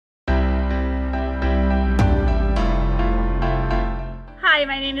Hi,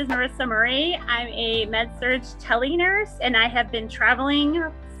 my name is Marissa Murray. I'm a Med Surg Tele nurse, and I have been traveling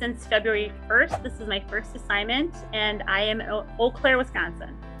since February 1st. This is my first assignment, and I am in Eau Claire,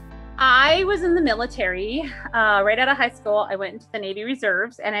 Wisconsin. I was in the military right out of high school. I went into the Navy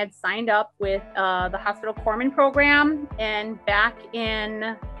Reserves, and I had signed up with the Hospital Corpsman program. And back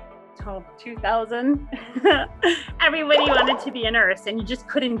in 2000, everybody wanted to be a nurse, and you just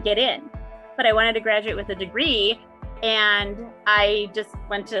couldn't get in. But I wanted to graduate with a degree. And I just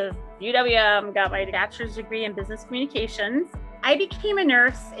went to UW, got my bachelor's degree in business communications. I became a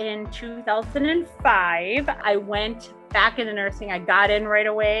nurse in 2005. I went back into nursing. I got in right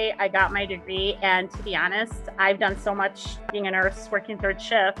away. I got my degree. And to be honest, I've done so much being a nurse, working third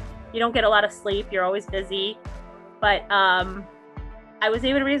shift. You don't get a lot of sleep. You're always busy. But I was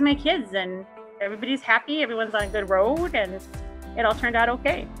able to raise my kids, and everybody's happy. Everyone's on a good road, and it all turned out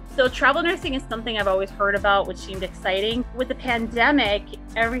okay. So travel nursing is something I've always heard about, which seemed exciting. With the pandemic,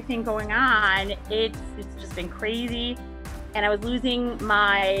 everything going on, it's just been crazy. And I was losing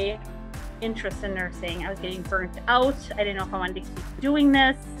my interest in nursing. I was getting burnt out. I didn't know if I wanted to keep doing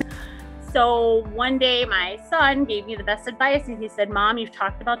this. So one day my son gave me the best advice, and he said, "Mom, you've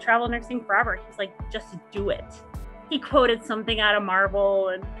talked about travel nursing forever." He's like, "Just do it." He quoted something out of Marvel,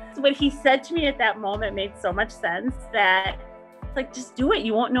 and what he said to me at that moment made so much sense that it's like, just do it.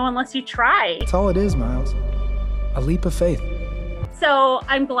 You won't know unless you try. That's all it is, Miles. A leap of faith. So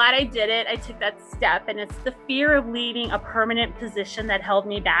I'm glad I did it. I took that step, and it's the fear of leaving a permanent position that held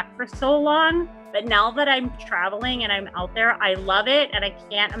me back for so long. But now that I'm traveling and I'm out there, I love it, and I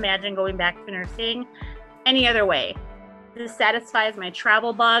can't imagine going back to nursing any other way. This satisfies my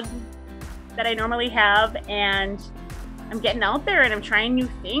travel bug that I normally have, and I'm getting out there and I'm trying new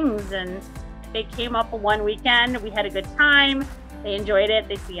things. And they came up one weekend. We had a good time. They enjoyed it.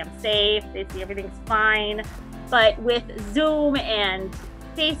 They see I'm safe. They see everything's fine. But with Zoom and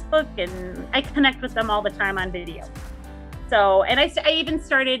Facebook, and I connect with them all the time on video. So, and I even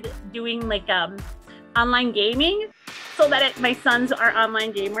started doing like online gaming, so that my sons are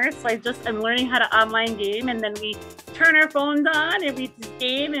online gamers. So I'm learning how to online game, and then we turn our phones on and we just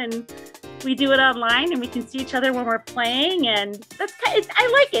game, and we do it online, and we can see each other when we're playing. And I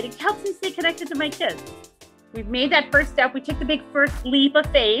like it. It helps me stay connected to my kids. We've made that first step. We took the big first leap of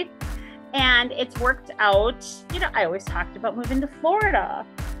faith, and it's worked out. You know, I always talked about moving to Florida.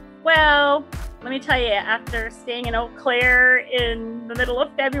 Well, let me tell you, after staying in Eau Claire in the middle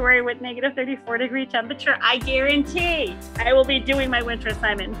of February with negative 34-degree temperature, I guarantee I will be doing my winter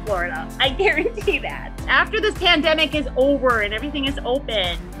assignment in Florida. I guarantee that. After this pandemic is over and everything is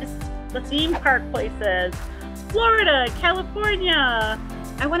open, the theme park places, Florida, California.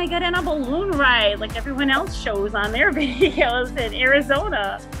 I want to get in a balloon ride like everyone else shows on their videos in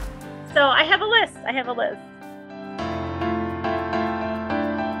Arizona. So I have a list.